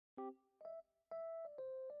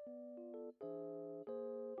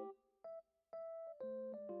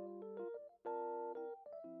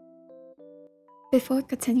Before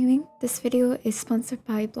continuing, this video is sponsored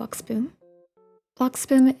by Bloxboom.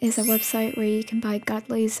 Bloxboom is a website where you can buy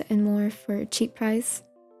godlies and more for a cheap price.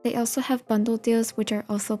 They also have bundle deals which are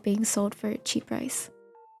also being sold for a cheap price.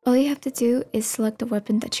 All you have to do is select the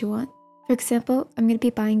weapon that you want. For example, I'm going to be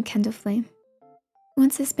buying Candle Flame.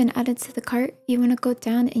 Once it's been added to the cart, you want to go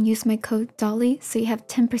down and use my code DOLLY so you have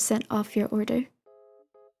 10% off your order.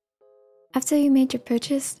 After you made your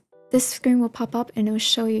purchase, this screen will pop up and it will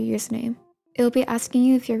show your username. It will be asking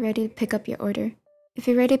you if you're ready to pick up your order. If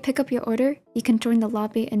you're ready to pick up your order, you can join the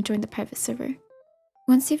lobby and join the private server.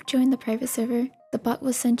 Once you've joined the private server, the bot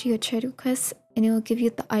will send you a trade request and it will give you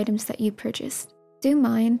the items that you purchased. Do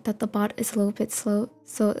mind that the bot is a little bit slow,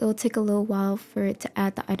 so it will take a little while for it to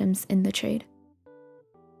add the items in the trade.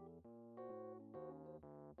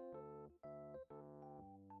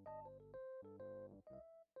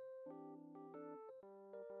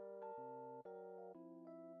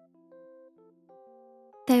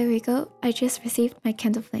 There we go, I just received my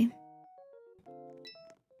Candle Flame.